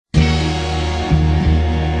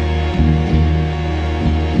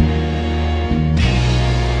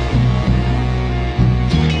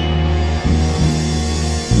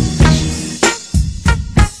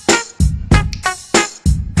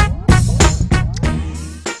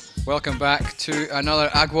Welcome back to another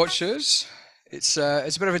Ag Watchers. It's a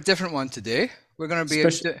bit of a different one today. We're going to be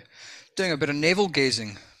doing a bit of navel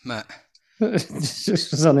gazing, Matt.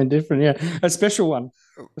 Something different, yeah. A special one,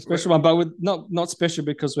 but with not special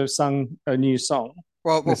because we've sung a new song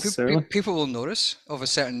Well, necessarily. people will notice of a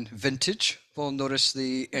certain vintage. Will notice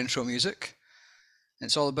the intro music.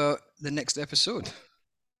 It's all about the next episode.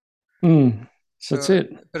 So That's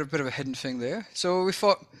it. a bit of a hidden thing there. So we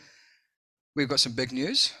thought we've got some big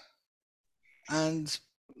news, and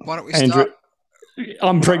why don't we Andrew, start?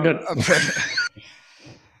 I'm pregnant. I'm pregnant,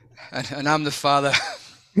 and I'm the father.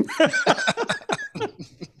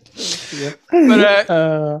 Yep.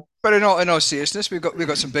 But in all seriousness, we've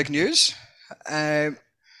got some big news. But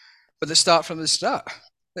let's start from the start.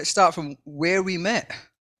 Let's start from where we met.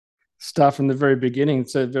 Start from the very beginning.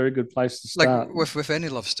 It's a very good place to start. Like with any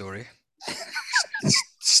love story.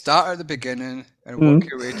 Start at the beginning and work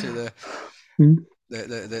your way to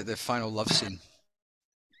the final love scene.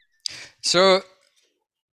 So,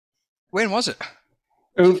 when was it?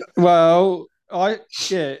 Well, I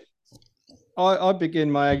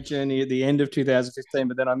began my ag journey at the end of 2015,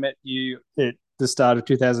 but then I met you at the start of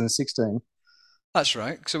 2016. That's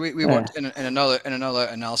right. So we worked in another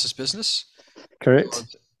analysis business.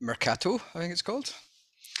 Correct. Mercato, I think it's called.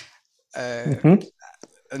 And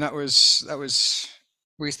that was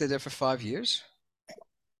we stayed there for 5 years.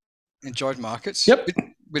 Enjoyed markets. Yep.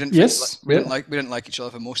 We didn't like each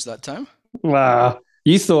other for most of that time. Wow.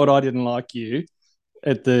 You thought I didn't like you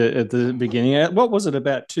at the beginning. What was it,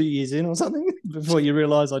 about 2 years in or something before you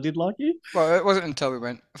realised I did like you? Well, it wasn't until we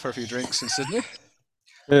went for a few drinks in Sydney.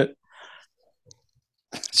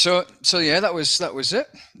 So yeah, that was it.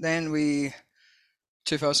 Then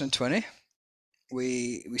 2020,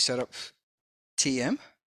 we set up TM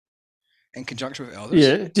in conjunction with Elders.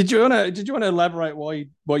 Yeah. Did you want to elaborate why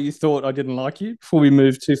you thought I didn't like you before we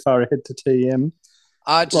moved too far ahead to TM?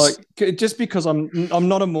 Just because I'm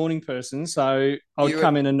not a morning person, so I would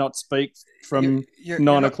come in and not speak from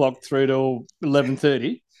 9 o'clock through till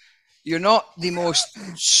 11:30. You're not the most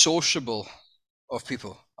sociable of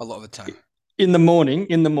people a lot of the time. In the morning.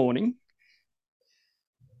 In the morning.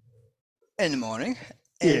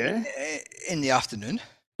 Yeah. In the afternoon.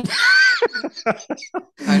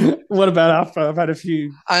 What about after I've had a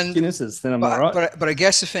few Guinnesses? Then am I right? But I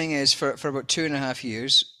guess the thing is, for about 2.5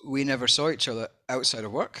 years, we never saw each other outside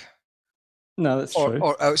of work. No, that's true.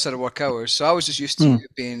 Or outside of work hours. So I was just used to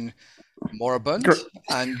being moribund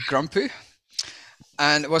and grumpy.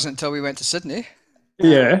 And it wasn't until we went to Sydney.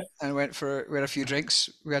 Yeah. And we had a few drinks.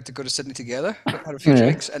 We had to go to Sydney together. Had a few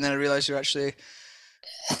drinks, and then I realised you're actually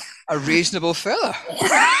a reasonable fella.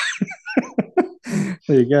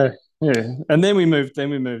 There you go. Yeah, and then we moved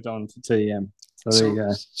on to TM. So there you go.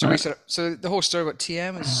 So we set up. So the whole story about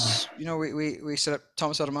TM is, we set up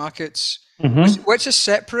Thomas Auto Markets, which is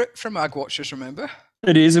separate from Ag Watchers. Remember?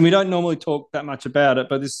 It is, and we don't normally talk that much about it,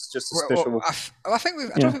 but this is just a special. I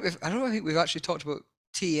don't think we've actually talked about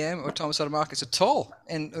TM or Thomas Auto Markets at all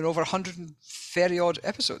in over 130 odd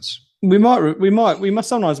episodes. We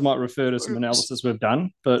sometimes might refer to some analysis we've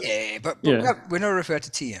done, but we never refer to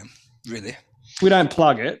TM really. We don't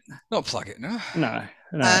plug it. Not plug it, no. No.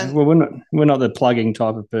 Well, we're not the plugging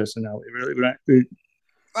type of personality, really. We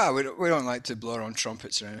don't like to blow our own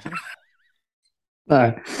trumpets or anything.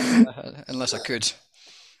 No. Unless I could.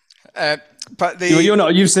 But you're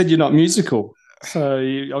not. You said you're not musical, so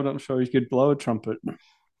I'm not sure you could blow a trumpet.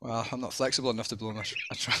 Well, I'm not flexible enough to blow my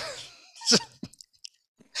trumpet.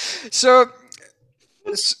 So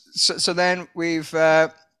then we've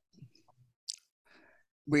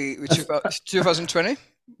 2020.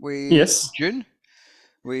 June.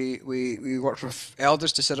 We worked with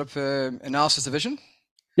Elders to set up an analysis division.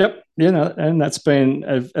 Yep. And that's been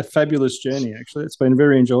a fabulous journey. Actually, it's been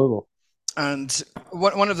very enjoyable. And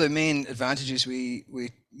one of the main advantages we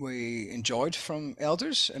enjoyed from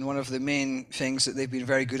Elders, and one of the main things that they've been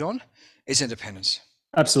very good on, is independence.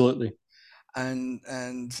 Absolutely. And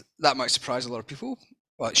that might surprise a lot of people.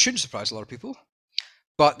 Well, it shouldn't surprise a lot of people.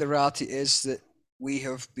 But the reality is that we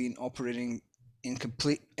have been operating in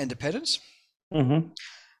complete independence,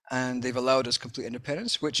 and they've allowed us complete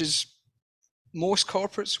independence, which is most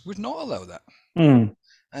corporates would not allow that. And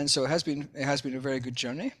so it has been a very good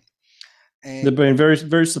journey. They've been very,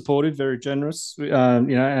 very supportive, very generous,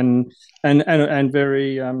 and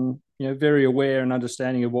very, very aware and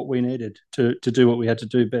understanding of what we needed to do what we had to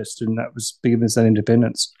do best, and that was giving us that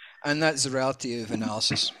independence. And that's the reality of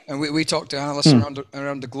analysis. And we talk to analysts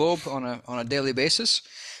around the globe on a daily basis,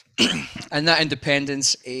 and that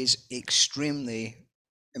independence is extremely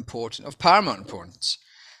important, of paramount importance,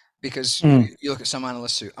 because you look at some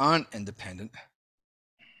analysts who aren't independent,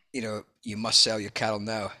 you must sell your cattle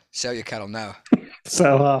now. Sell your cattle now.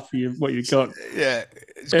 Sell half what you got. Yeah,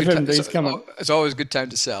 FMD's coming. It's always a good time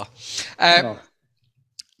to sell.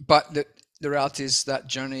 But the reality is that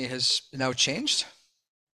journey has now changed.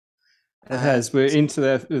 It has. We're into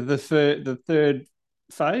the third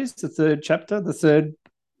phase, the third chapter, the third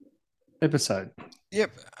episode.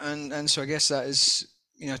 Yep, and so I guess that is,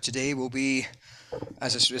 today will be,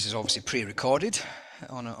 as this is obviously pre-recorded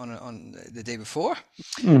on the day before,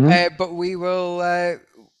 but we will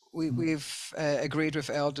we've agreed with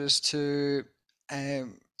elders to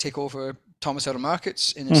take over Thomas Elder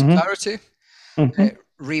Markets in its entirety,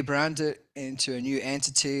 rebrand it into a new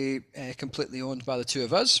entity completely owned by the two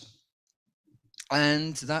of us,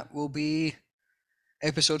 and that will be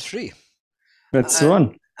episode 3. That's the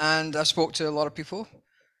one. And I spoke to a lot of people.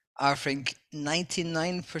 I think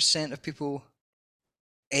 99% of people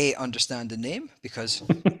understand the name because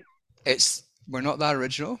we're not that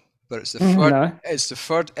original, but it's the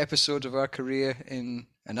third episode of our career in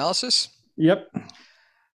analysis. Yep.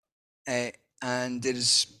 And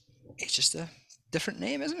it's just a different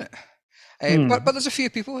name, isn't it? But there's a few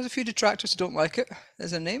detractors who don't like it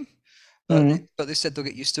as a name, but they said they'll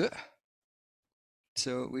get used to it.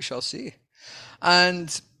 So we shall see.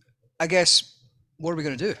 And I guess, what are we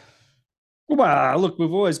going to do? Well, look,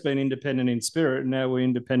 we've always been independent in spirit, and now we're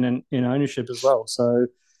independent in ownership as well. So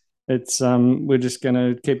it's we're just going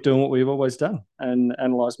to keep doing what we've always done and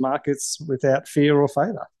analyze markets without fear or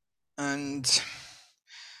favor. And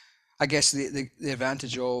I guess the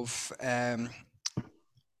advantage of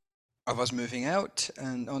us moving out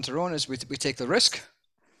and onto our own is we take the risk.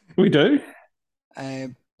 We do.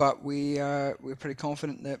 But we're pretty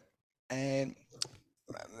confident that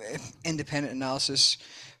independent analysis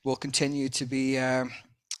will continue to be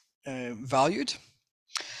valued.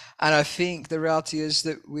 And I think the reality is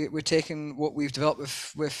that we're taking what we've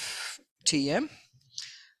developed with TEM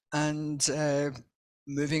and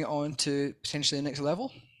moving on to potentially the next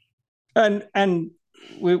level. And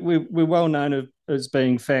we're well known as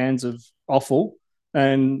being fans of offal,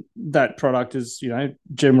 and that product is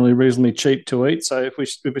generally reasonably cheap to eat. So if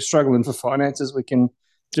we're struggling for finances, we can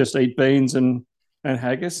just eat beans and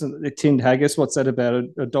haggis, and the tinned haggis. What's that, about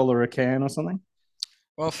 $1 a can or something?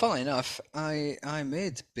 Well, funnily enough, I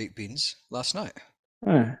made baked beans last night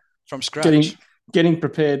from scratch. Getting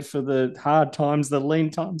prepared for the hard times, the lean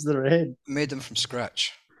times that are ahead. Made them from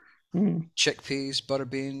scratch. Chickpeas, butter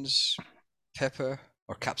beans, pepper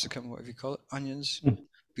or capsicum, whatever you call it, onions.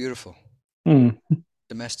 Beautiful.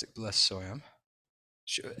 Domestic bliss, so I am.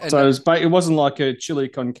 So it wasn't like a chili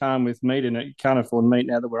con carne with meat in it. You can't afford meat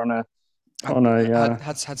now that we're on a.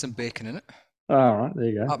 Had some bacon in it. All right, there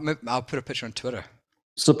you go. I'll put a picture on Twitter.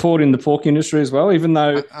 Supporting the pork industry as well, even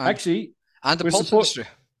though and the pulse industry.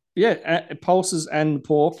 Yeah, pulses and the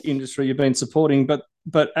pork industry you've been supporting,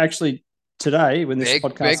 but actually today when this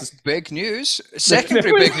podcast is big news,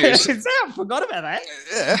 secondary big news. I forgot about that.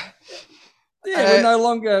 Yeah,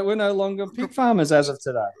 we're no longer pig farmers as of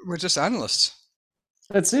today. We're just analysts.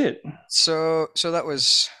 That's it. So that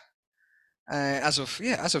was as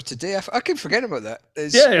of today. I keep forgetting about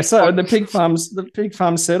that. So the pig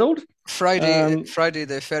farms settled. Friday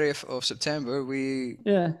the 30th of September, we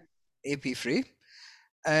AP free,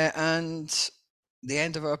 and the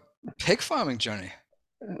end of our pig farming journey.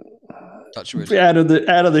 Touch wood. Out of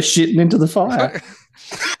the shit and into the fire.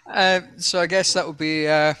 So I guess that would be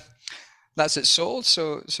that's it sold.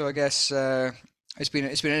 So I guess it's been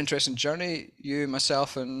an interesting journey. You,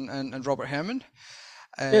 myself, and Robert Herman.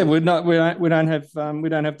 We don't have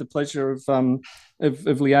the pleasure of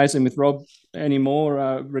liaising with Rob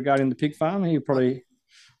anymore regarding the pig farm. He probably.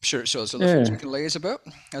 I'm sure it's other things we can liaise about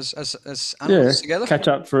as analysts together. Catch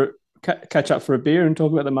up for a beer and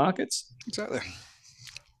talk about the markets. Exactly.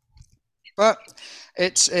 But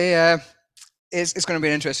it's going to be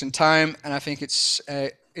an interesting time, and I think it's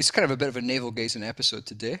kind of a bit of a navel gazing episode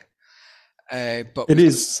today. But it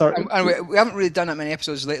is. Sorry, and we haven't really done that many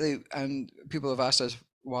episodes lately, and people have asked us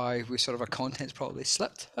why our content's probably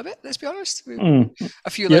slipped a bit. Let's be honest. A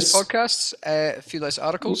few less podcasts, a few less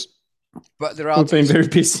articles, but we've been very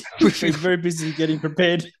busy. We've been very busy getting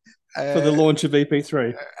prepared for the launch of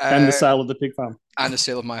EP3 and the sale of the pig farm and the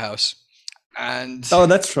sale of my house. And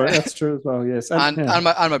that's true. That's true as well. Yes, and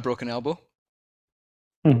my broken elbow.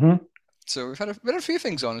 So we've had a few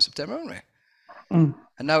things on in September, haven't we? And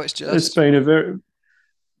now it's been a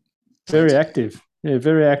very active,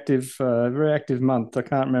 very active month. I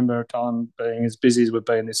can't remember a time being as busy as we've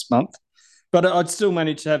been this month, but I'd still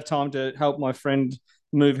managed to have time to help my friend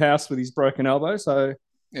move house with his broken elbow. So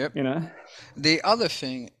yep. The other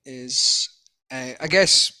thing is, I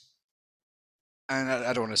guess and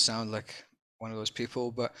I don't want to sound like one of those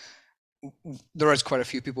people, but there is quite a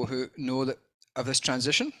few people who know that of this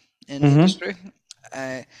transition in the industry,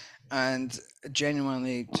 and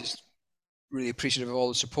genuinely just really appreciative of all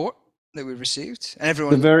the support that we've received, and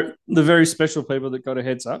everyone. The very special people that got a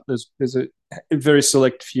heads up. There's a very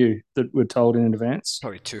select few that were told in advance.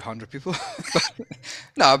 Probably 200 people.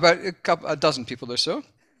 No, about a dozen people or so.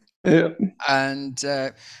 Yeah, and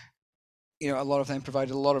a lot of them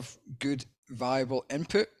provided a lot of good, viable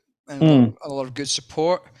input and a lot of good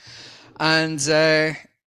support, and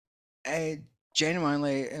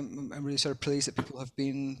genuinely, I'm really sort of pleased that people have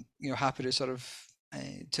been happy to sort of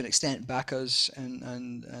to an extent back us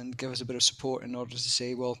and give us a bit of support in order to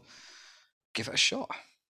say, well, give it a shot.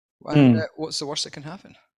 And what's the worst that can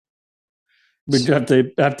happen? We have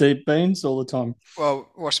deep beans all the time. Well,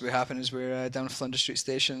 worst that would happen is we're down Flinders Street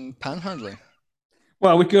Station panhandling.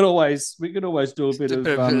 Well, we could always do a bit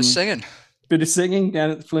of singing. Bit of singing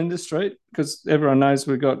down at Flinders Street, because everyone knows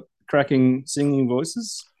we've got cracking singing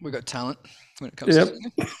voices. We've got talent when it comes to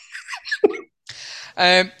singing.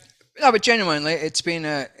 No, but genuinely, it's been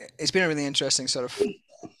a really interesting sort of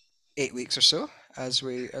 8 weeks or so as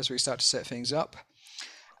we start to set things up.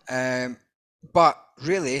 But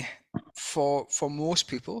really, for most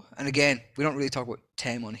people, and again, we don't really talk about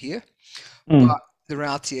TEM on here, but the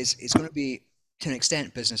reality is it's going to be, to an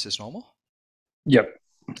extent, business as normal. Yep.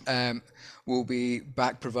 We'll be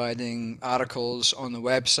back providing articles on the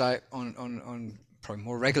website on probably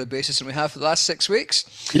more regular basis than we have for the last 6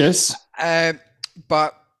 weeks. Yes.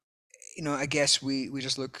 But I guess we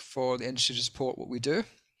just look for the industry to support what we do,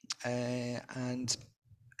 and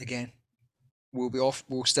again,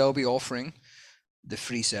 we'll still be offering the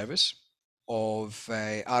free service of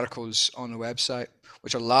articles on the website,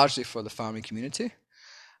 which are largely for the farming community.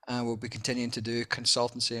 And we'll be continuing to do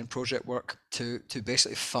consultancy and project work to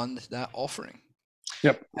basically fund that offering.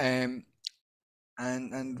 Yep. And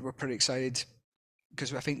we're pretty excited,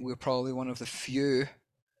 because I think we're probably one of the few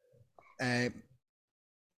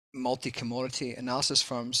multi-commodity analysis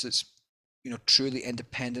firms that's truly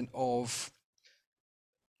independent of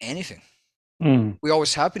anything. We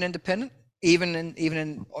always have been independent, even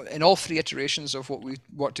in all three iterations of what we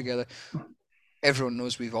worked together. Everyone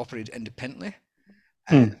knows we've operated independently.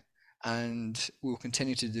 And we'll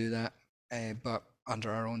continue to do that, but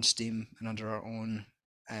under our own steam and under our own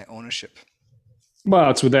ownership.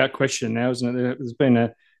 Well, it's without question now, isn't it? There's been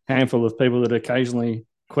a handful of people that occasionally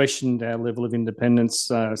questioned our level of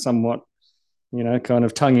independence, somewhat, kind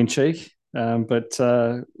of tongue in cheek. But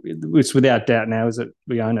it's without doubt now is that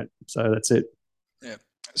we own it. So that's it. Yeah.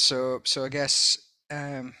 So I guess,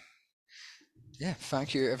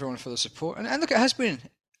 thank you everyone for the support. And look, it has been,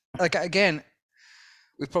 like, again,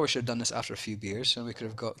 we probably should have done this after a few beers, and we could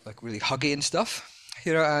have got like really huggy and stuff,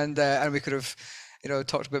 and we could have,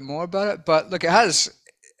 talked a bit more about it. But look, it has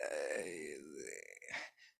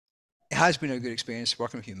been a good experience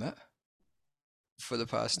working with you, Matt, for the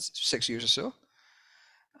past 6 years or so,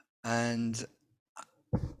 and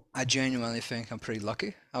I genuinely think I'm pretty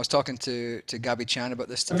lucky. I was talking to Gabby Chan about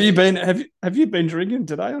this today. Have you been drinking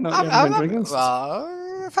today or not?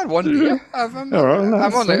 I've had one beer. I'm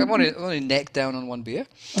only neck down on one beer.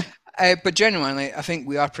 But genuinely, I think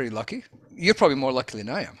we are pretty lucky. You're probably more lucky than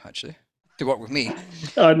I am, actually, to work with me.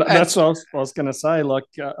 That's what I was going to say. Like,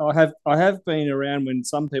 I have been around when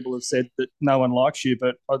some people have said that no one likes you,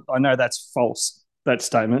 but I know that's false, that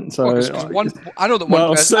statement. So I know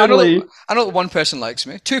that one person likes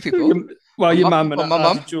me. Two people. Well, your mum and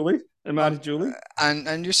Auntie Julie,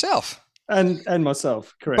 and yourself. And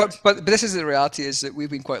myself, correct. But this is the reality, is that we've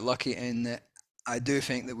been quite lucky in that I do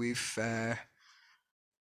think that we've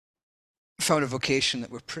found a vocation that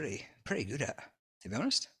we're pretty good at, to be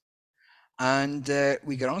honest. And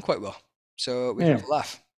we get on quite well. So we can have a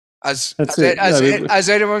laugh. As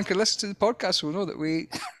anyone can listen to the podcast will know that we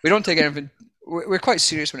don't take anything. We're quite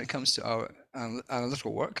serious when it comes to our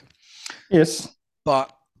analytical work. Yes. But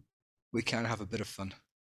we can have a bit of fun.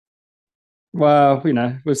 Well,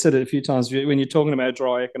 we've said it a few times. When you're talking about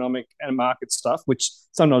dry economic and market stuff, which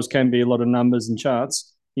sometimes can be a lot of numbers and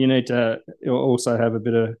charts, you need to also have a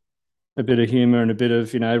bit of humor and a bit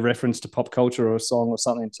of reference to pop culture or a song or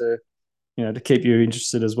something to to keep you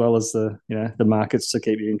interested, as well as the markets to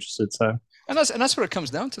keep you interested. So and that's what it comes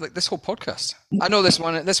down to. Like this whole podcast, I know this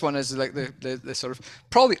one is like the sort of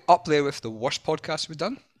probably up there with the worst podcast we've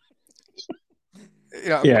done.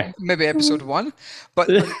 Maybe episode 1,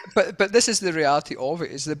 but this is the reality of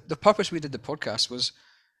it. Is the purpose we did the podcast was,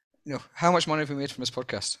 how much money have we made from this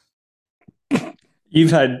podcast?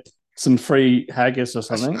 You've had some free haggis or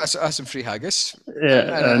something. I some free haggis.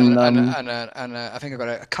 Yeah, and I think I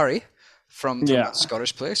got a curry from that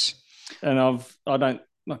Scottish place. And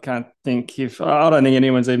I can't think I don't think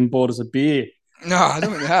anyone's even bought us a beer. No, I don't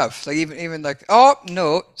think they have. Like even like, oh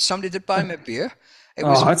no, somebody did buy me a beer.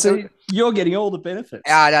 You're getting all the benefits.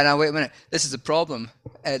 No, wait a minute. This is the problem.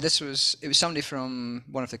 It was somebody from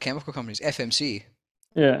one of the chemical companies, FMC.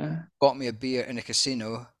 Yeah. Bought me a beer in a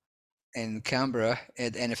casino in Canberra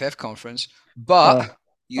at the NFF conference, but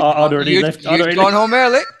you'd gone home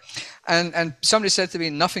early, and somebody said to me,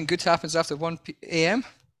 nothing good happens after 1 a.m.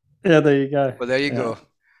 Yeah, there you go. Well, there you go.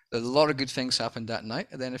 There's a lot of good things happened that night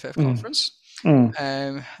at the NFF conference. I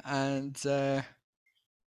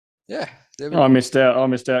missed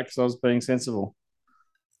out because I was being sensible.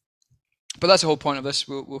 But that's the whole point of this.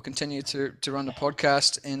 We'll continue to run the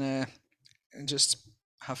podcast and just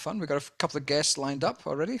have fun. We've got a couple of guests lined up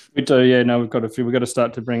already. We do, yeah. No, we've got a few. We've got to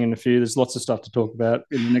start to bring in a few. There's lots of stuff to talk about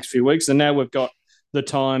in the next few weeks, and now we've got the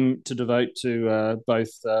time to devote to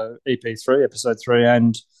both EP3, episode 3,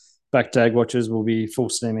 and Back to Ag Watchers will be full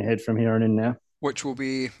steam ahead from here on in now. Which will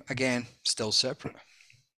be, again, still separate.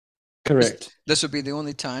 Correct. This will be the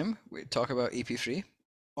only time we talk about EP3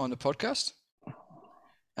 on the podcast.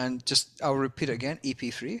 And I'll repeat it again,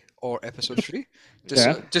 EP3 or episode 3,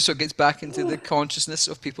 just so it gets back into the consciousness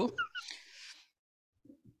of people.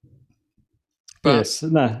 But, yes,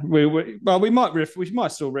 no, we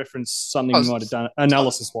might still reference something we might have done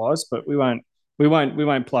analysis wise, but we won't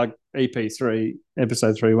plug EP3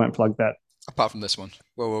 episode 3. We won't plug that. Apart from this one,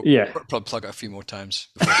 we'll probably plug it a few more times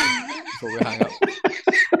before we hang up.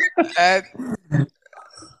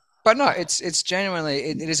 But no, it's genuinely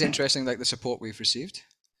it is interesting, like the support we've received.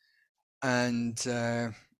 And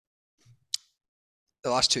the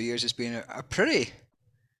last 2 years has been a pretty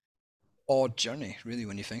odd journey, really,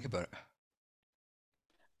 when you think about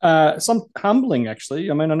it. Some humbling, actually.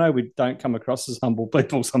 I mean, I know we don't come across as humble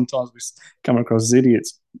people. Sometimes we come across as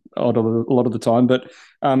idiots a lot of the time. But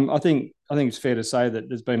I think it's fair to say that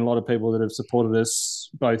there's been a lot of people that have supported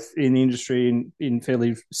us, both in the industry and in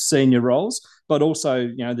fairly senior roles, but also,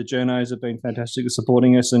 the journos have been fantastic at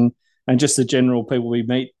supporting us, and just the general people we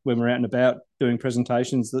meet when we're out and about doing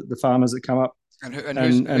presentations, the farmers that come up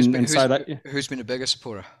and say that. Who's been the biggest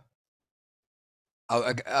supporter? No,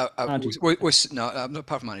 I'm not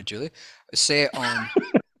apart from Auntie Julie. Say it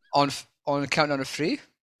on a countdown of 3.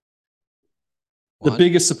 The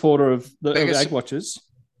biggest supporter of the Ag Watchers.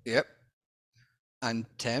 Yep. And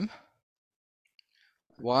Tim.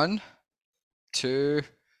 1, 2,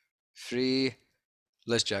 3.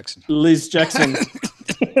 Liz Jackson.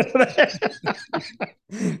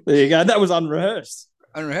 There you go. That was unrehearsed.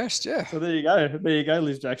 Yeah. So there you go,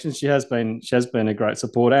 Liz Jackson. She has been a great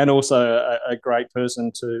support, and also a great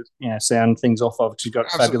person to sound things off of. She's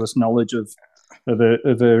got fabulous knowledge of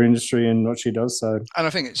her industry and what she does. So, and I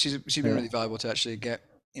think she's been really valuable to actually get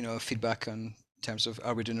feedback in terms of,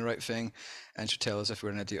 are we doing the right thing, and she'll tell us if we're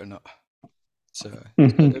an idiot or not. So,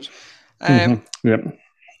 good.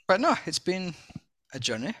 But no, it's been a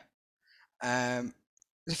journey.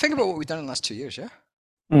 Think about what we've done in the last 2 years, yeah?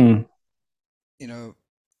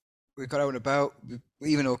 We got out and about,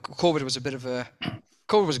 even though COVID was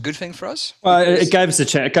a good thing for us. Well, it gave us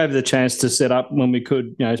the chance to set up when we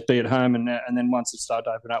could, be at home, and then once it started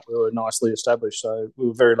to open up, we were nicely established. So we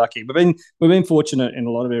were very lucky. We've been fortunate in a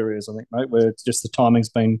lot of areas, I think, mate, where just the timing's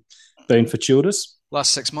been fortuitous.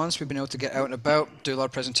 Last 6 months, we've been able to get out and about, do a lot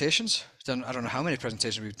of presentations. I don't know how many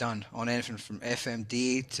presentations we've done on anything from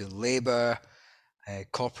FMD to Labour,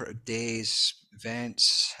 corporate days,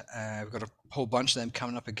 events. We've got a whole bunch of them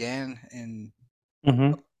coming up again in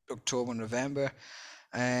October and November.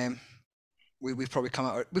 We've probably come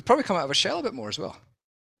out of our shell a bit more as well,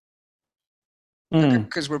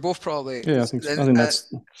 because we're both probably I think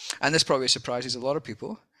that's and this probably surprises a lot of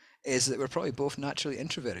people, is that we're probably both naturally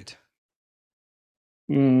introverted.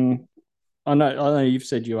 I know you've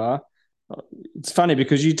said you are. It's funny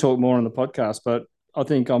because you talk more on the podcast, but I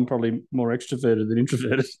think I'm probably more extroverted than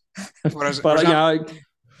introverted. I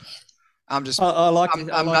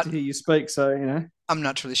like to hear you speak. So I'm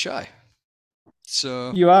naturally shy.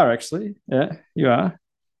 So you are actually, yeah, you are.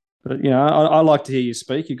 But I like to hear you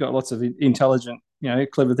speak. You've got lots of intelligent,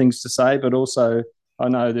 clever things to say. But also, I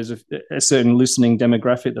know there's a certain listening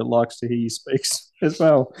demographic that likes to hear you speak as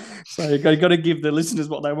well. So you've got to give the listeners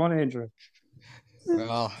what they want, Andrew.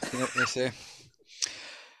 Well, what they say.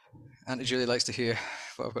 Auntie Julie likes to hear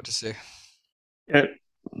what I've got to say. Yeah.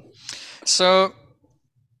 So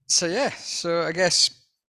I guess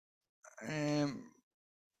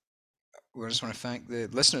we just want to thank the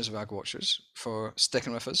listeners of Ag Watchers for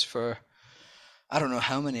sticking with us for I don't know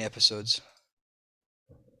how many episodes.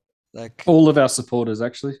 Like all of our supporters,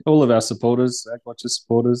 actually, all of our supporters, AgWatcher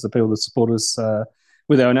supporters, the people that support us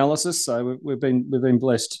with our analysis. So we've been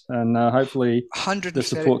blessed, and hopefully the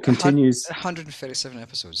support continues. 137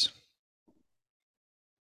 episodes.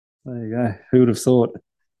 There you go. Who would have thought?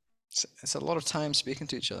 It's a lot of time speaking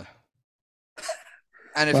to each other.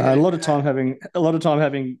 And a lot of time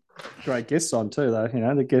having great guests on too, though.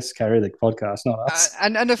 The guests carry the podcast, not us.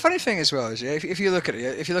 And the funny thing as well is, if you look at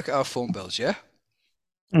it, if you look at our phone bills, yeah.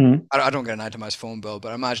 Mm. I don't get an itemized phone bill,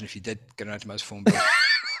 but I imagine if you did get an itemized phone bill,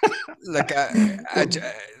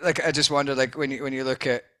 I just wonder, like when you look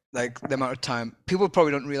at like the amount of time, people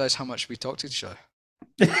probably don't realize how much we talk to each other.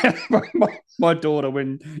 my daughter,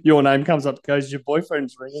 when your name comes up, goes, "Your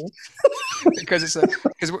boyfriend's ringing." Because it's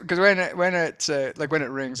because when it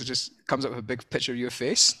rings, it just comes up with a big picture of your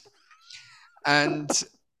face, and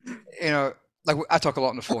like I talk a lot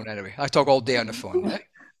on the phone anyway. I talk all day on the phone, yeah.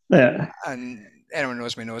 Yeah. And anyone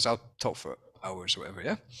knows me knows I'll talk for hours or whatever,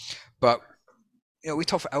 yeah. But we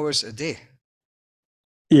talk for hours a day.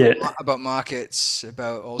 Yeah. About markets,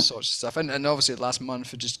 about all sorts of stuff, and obviously last month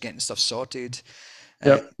for just getting stuff sorted.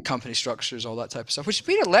 Company structures, all that type of stuff, which has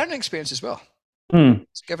been a learning experience as well.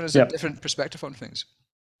 It's given us a different perspective on things.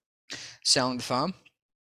 Selling the farm.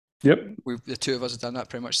 Yep. The two of us have done that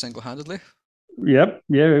pretty much single-handedly. Yep.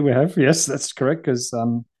 Yeah, we have. Yes, that's correct. Because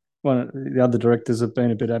one of the other directors have been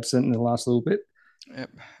a bit absent in the last little bit. Yep.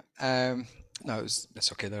 No,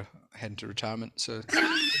 it's okay. They're heading to retirement, so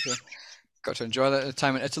got to enjoy that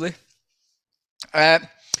time in Italy.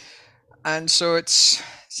 And so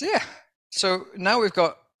So now we've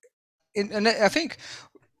got, and I think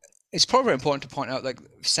it's probably important to point out, like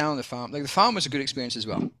selling the farm. Like the farm was a good experience as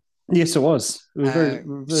well. Yes, it was. It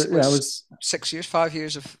was 5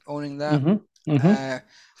 years of owning that.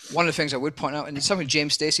 One of the things I would point out, and it's something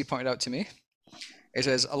James Stacey pointed out to me, is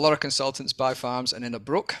there's a lot of consultants buy farms and end up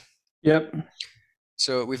broke. Yep.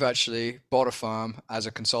 So we've actually bought a farm as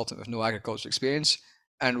a consultant with no agricultural experience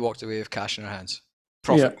and walked away with cash in our hands.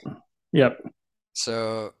 Profit. Yep.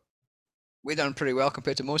 So we've done pretty well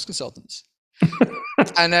compared to most consultants.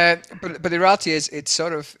 And but the reality is,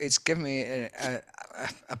 it's given me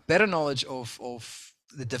a better knowledge of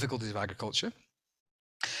the difficulties of agriculture,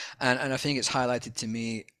 and I think it's highlighted to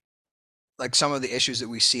me like some of the issues that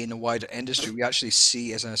we see in the wider industry. We actually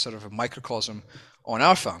see as a sort of a microcosm on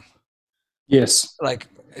our farm. Yes, like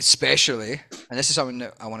especially, and this is something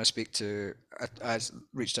that I want to speak to. I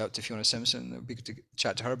reached out to Fiona Simpson. It'd be good to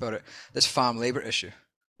chat to her about it. This farm labor issue.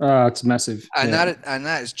 It's massive, and that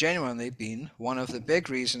has genuinely been one of the big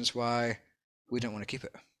reasons why we don't want to keep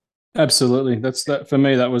it. Absolutely, that for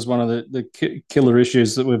me. That was one of the killer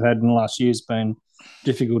issues that we've had in the last year's been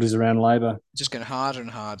difficulties around labour. Just getting harder and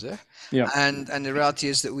harder. Yeah, and the reality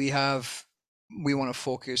is that we want to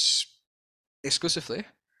focus exclusively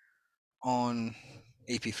on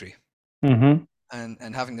AP3,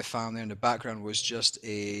 and having the farm there in the background was just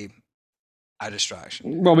a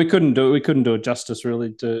distraction. Well, we couldn't do it justice,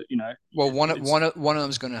 really. Well, one of them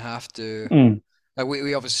is going to have to. Like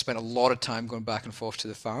we obviously spent a lot of time going back and forth to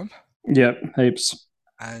the farm. Yeah, heaps.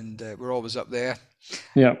 And we're always up there.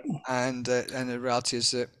 Yeah. And the reality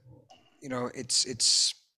is that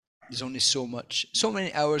it's there's only so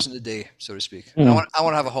many hours in the day, so to speak. I want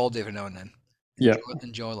to have a holiday every now and then.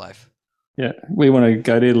 Enjoy life. Yeah, we want to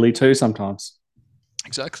go to Italy too sometimes.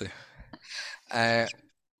 Exactly.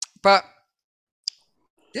 But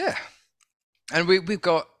yeah, and we've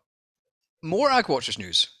got more AgWatchers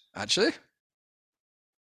news actually.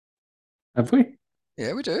 Have we?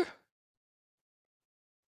 Yeah, we do.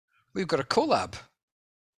 We've got a collab.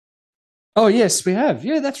 Oh yes, we have.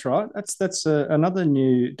 Yeah, that's right. That's another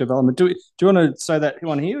new development. Do you want to say that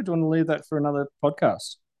one here, or do you want to leave that for another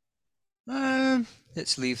podcast?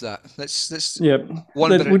 Let's leave that. Let's. Yeah,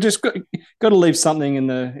 we just got to leave something in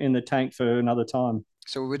the tank for another time.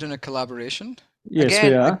 So we're doing a collaboration. Yes,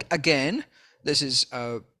 we are. Again, this is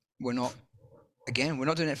we're not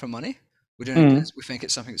doing it for money. We're doing it because we think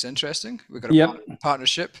it's something that's interesting. We've got a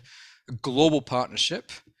partnership, a global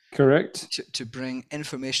partnership. Correct. To bring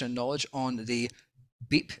information and knowledge on the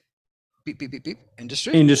beep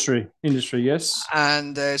industry. Industry, yes.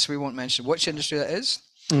 And so we won't mention which industry that is.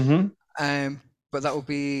 But that will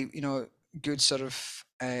be, good sort of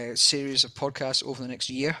series of podcasts over the next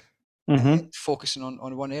year, focusing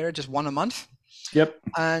on one area, just one a month. Yep.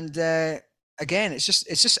 And again, it's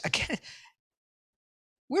just again,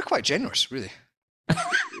 we're quite generous, really.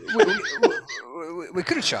 we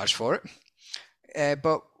could have charged for it,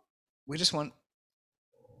 but we just want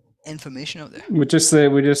information out there. We're just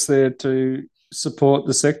there to support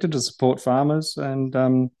the sector, to support farmers, and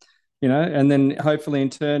and then hopefully in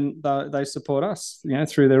turn they support us,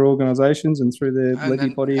 through their organisations and through their levy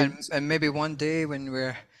body. And maybe one day when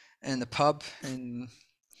we're in the pub in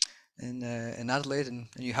Adelaide and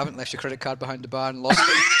you haven't left your credit card behind the bar and lost it.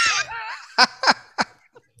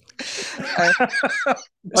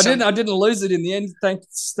 I didn't lose it in the end.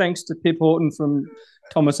 Thanks to Pip Horton from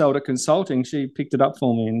Thomas Elder Consulting. She picked it up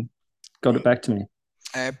for me and got it back to me.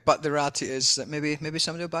 But the reality is that maybe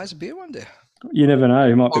somebody will buy us a beer one day. You never know.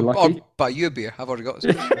 You might be lucky. Or buy you a beer. I've already got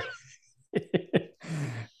this.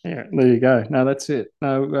 Yeah, there you go. No, that's it.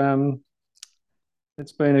 No,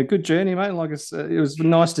 it's been a good journey, mate. Like it was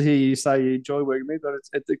nice to hear you say you enjoy working with me,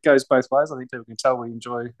 but it goes both ways. I think people can tell we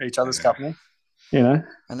enjoy each other's company. And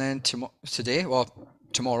then tomorrow.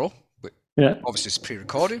 But obviously it's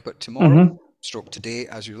pre-recorded, but tomorrow, stroke today,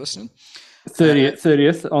 as you're listening.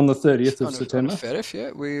 30th on the 30th of September. On the 30th,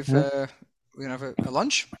 yeah. We're gonna have a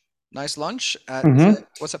lunch. Nice lunch at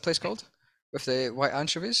what's that place called with the white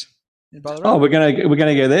anchovies in Ballarat? Oh, we're gonna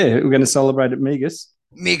go there. We're gonna celebrate at Megas.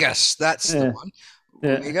 Megas, that's the one.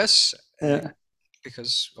 Yeah. Megas.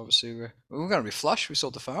 Because obviously we're gonna be flush. We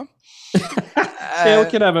sold the farm. We're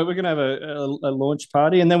gonna have a launch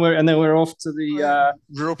party, and then we're off to the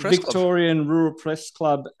Victorian Rural Press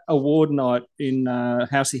Club Award Night in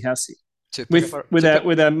Housey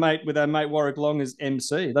with our mate Warwick Long as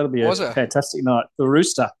MC. That'll be a fantastic night. The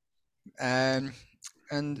Rooster. And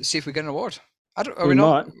see if we get an award. We're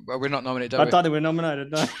not nominated. I thought we were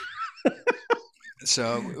nominated. No.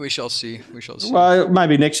 So we shall see. Well,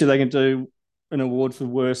 maybe next year they can do an award for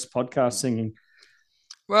worst podcast singing.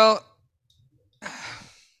 Well,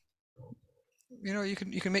 you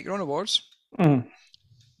can make your own awards. So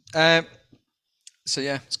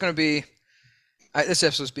yeah, it's going to be. This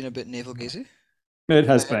episode's been a bit navel gazing. It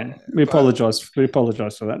has been. We apologise. We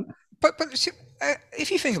apologise for that. But see, if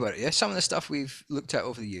you think about it, some of the stuff we've looked at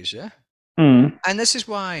over the years, and this is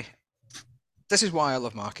why I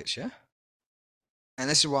love markets, and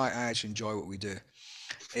this is why I actually enjoy what we do,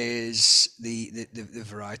 is the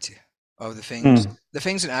variety of the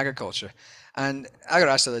things in agriculture. And I got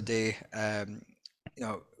asked the other day,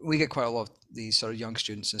 we get quite a lot of these sort of young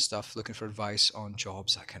students and stuff looking for advice on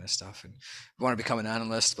jobs, that kind of stuff, and we want to become an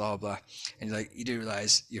analyst, blah, blah, blah. And you do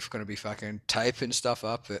realize you're going to be fucking typing stuff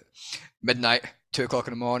up at midnight, 2 o'clock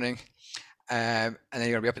in the morning, and then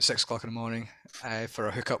you're going to be up at 6 o'clock in the morning for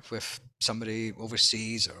a hookup with somebody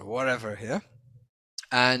overseas or whatever,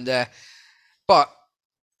 And but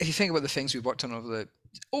if you think about the things we've worked on over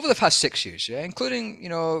the past 6 years, including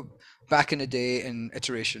back in the day in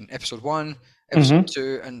iteration, episode 1, episode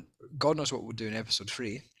 2, and God knows what we'll do in episode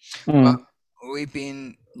 3. But we've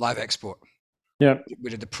been live export. Yeah, we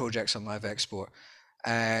did the projects on live export.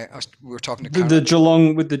 We were talking to the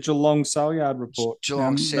Geelong Sale Yard report.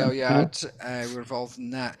 Geelong Sale Yard. We were involved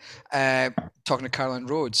in that. Talking to Caroline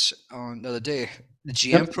Rhodes on the other day. The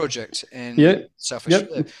GM project in South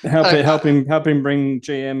Australia. Helping bring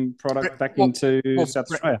GM product back into South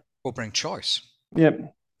Australia. We'll bring choice.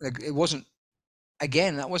 Yep. It wasn't.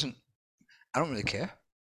 Again, that wasn't. I don't really care.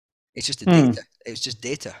 It's just the data. It was just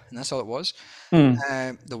data, and that's all it was.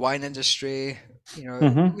 The wine industry. We've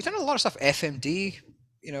done a lot of stuff. FMD.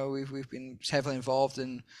 We've been heavily involved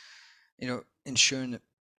in, ensuring that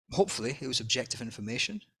hopefully it was objective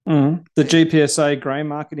information. The GPSA grain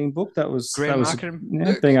marketing book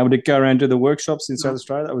being able to go around to the workshops in South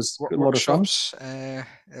Australia, that was a lot of fun. That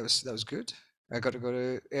was good. I got to go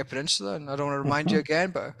to Eyre Peninsula, and I don't want to remind you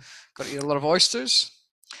again, but I got to eat a lot of oysters.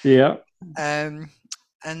 Yeah. And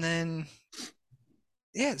then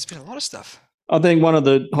it's been a lot of stuff. I think one of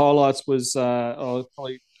the highlights was I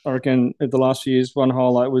reckon in the last few years, one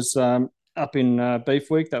highlight was up in Beef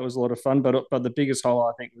Week. That was a lot of fun, but the biggest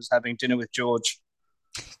highlight I think was having dinner with George.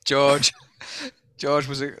 George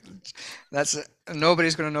was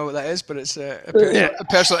nobody's going to know what that is, but it's a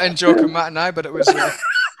personal in joke of Matt and I. But it was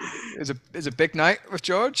a big night with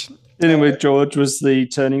George. Dinner with George was the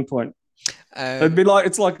turning point.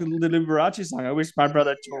 It's like the Liberace song. I wish my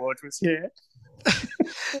brother George was here.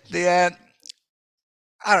 I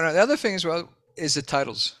don't know. The other thing as well is the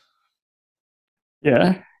titles.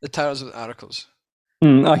 Yeah. The titles of the articles.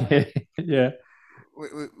 Yeah.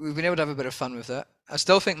 We've been able to have a bit of fun with that. I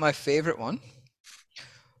still think my favourite one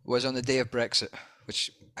was on the day of Brexit, which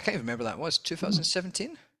I can't even remember that was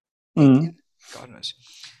 2017. God knows.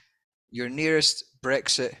 Your nearest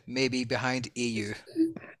Brexit may be behind EU.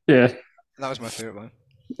 Yeah. That was my favourite one.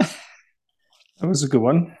 That was a good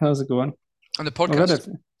one. On the podcast,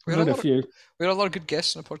 we had a lot of good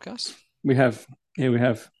guests on the podcast. We have. Yeah, we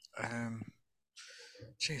have.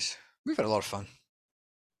 Jeez, we've had a lot of fun.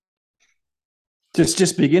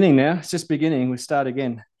 Just beginning now. It's just beginning. We start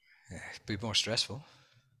again. it'd be more stressful.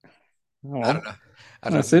 Oh, I don't know.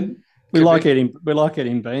 That's it. We like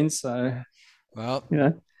eating beans, so well,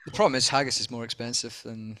 the problem is haggis is more expensive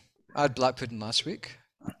than I had black pudding last week,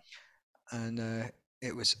 and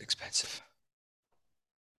it was expensive.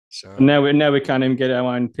 So now we can't even get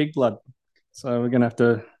our own pig blood, so we're gonna have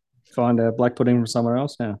to find our black pudding from somewhere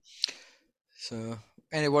else now. So,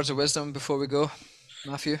 any words of wisdom before we go,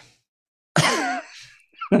 Matthew?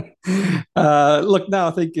 Look, no,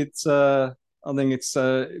 I think it's an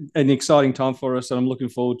exciting time for us, and I'm looking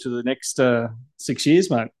forward to the next 6 years,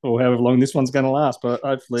 mate, or however long this one's going to last. But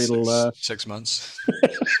hopefully it'll 6 months.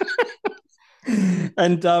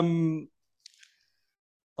 And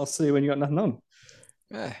I'll see you when you got nothing on.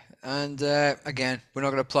 Yeah, and again, we're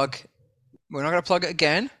not going to plug it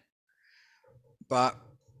again, but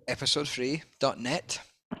episode3.net.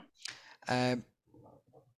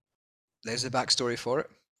 There's the backstory for it.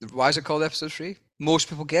 Why is it called episode 3? Most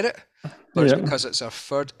people get it, but it's because it's our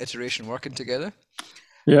third iteration working together.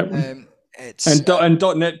 Yeah. And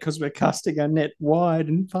 .net because we're casting our net wide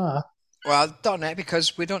and far. Well, .net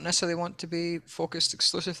because we don't necessarily want to be focused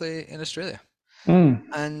exclusively in Australia.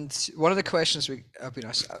 And one of the questions we have been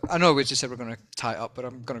asked, I know we just said we're going to tie it up, but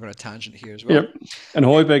I'm going to go on a tangent here as well. Yep. And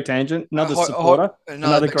Hoiberg tangent, another supporter,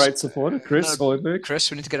 another great supporter, Chris Hoiberg. Chris,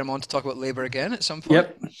 we need to get him on to talk about Labour again at some point.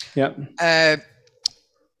 Yep.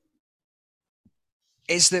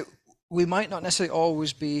 Is that we might not necessarily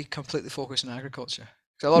always be completely focused on agriculture.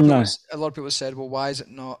 A lot of people said, well, why is it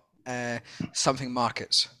not something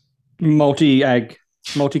markets?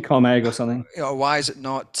 Multi-com ag or something. Why is it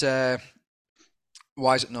not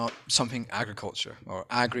something agriculture or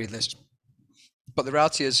agri-list? But the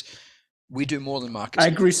reality is we do more than markets.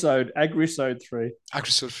 Agrisode 3.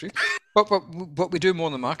 Agrisode 3. But we do more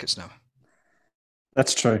than markets now.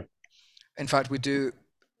 That's true. In fact, we do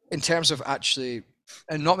in terms of actually,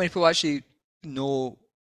 and not many people actually know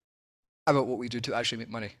about what we do to actually make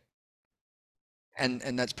money.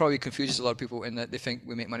 And that's probably confuses a lot of people in that they think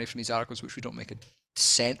we make money from these articles, which we don't make a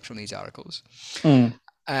cent from these articles. And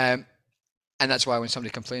that's why when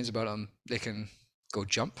somebody complains about them, they can go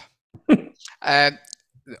jump.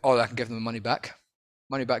 Or I can give them the money back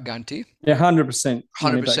guarantee. Yeah, 100%.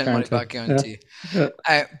 100% money back guarantee. Yeah.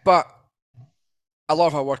 But a lot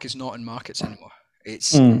of our work is not in markets anymore.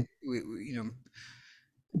 It's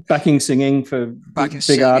backing singing for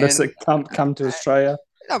big artists that come to Australia.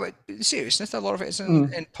 No, but in seriousness, a lot of it is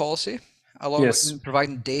in policy. A lot of it is in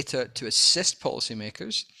providing data to assist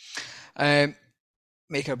policymakers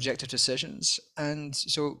make objective decisions. And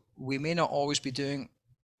so we may not always be doing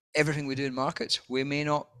everything we do in markets. We may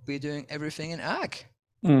not be doing everything in ag.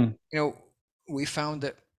 We found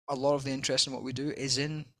that a lot of the interest in what we do is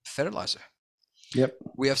in fertilizer. Yep.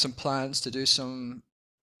 We have some plans to do some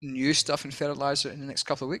new stuff in fertilizer in the next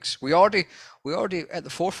couple of weeks. We already at the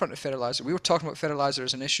forefront of fertilizer. We were talking about fertilizer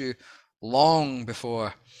as an issue long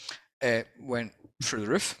before it went through the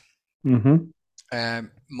roof.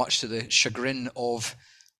 Much to the chagrin of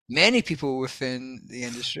many people within the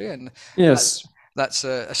industry, and that's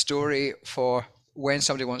a story for when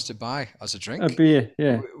somebody wants to buy us a drink. A beer,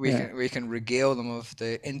 we can regale them of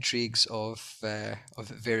the intrigues of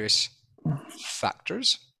various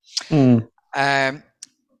factors.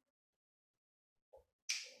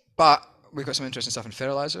 But we've got some interesting stuff in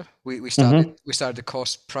fertilizer. We started the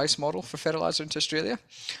cost price model for fertilizer into Australia.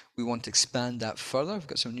 We want to expand that further. We've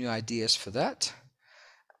got some new ideas for that,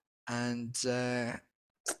 and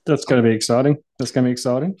that's going to be exciting.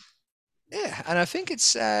 Yeah, and I think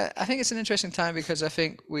it's an interesting time because I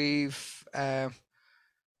think we got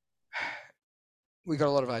a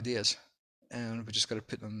lot of ideas, and we just got to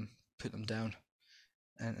put them down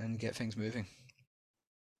and get things moving.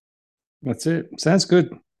 That's it. Sounds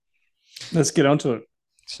good. Let's get onto it.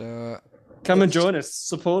 So come and join us,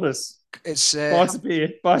 support us. It's buy us a beer.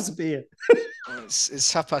 It's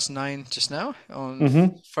 9:30 just now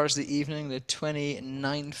on Thursday evening, the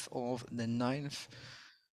 29th of the 9th,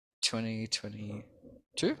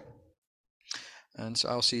 2022. And so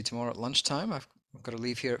I'll see you tomorrow at lunchtime. I've got to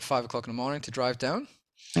leave here at 5 o'clock in the morning to drive down.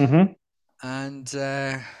 And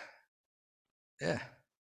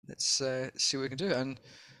let's see what we can do. And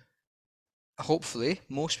hopefully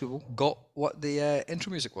most people got what the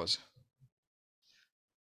intro music was.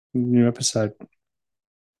 New episode.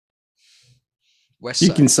 West you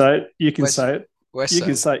side. Can say it. You can say it. West you side.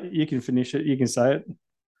 Can say it. You can finish it. You can say it.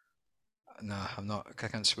 No, I'm not. I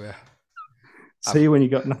can't swear. See you when you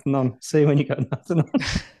got nothing on.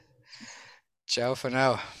 Ciao for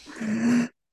now.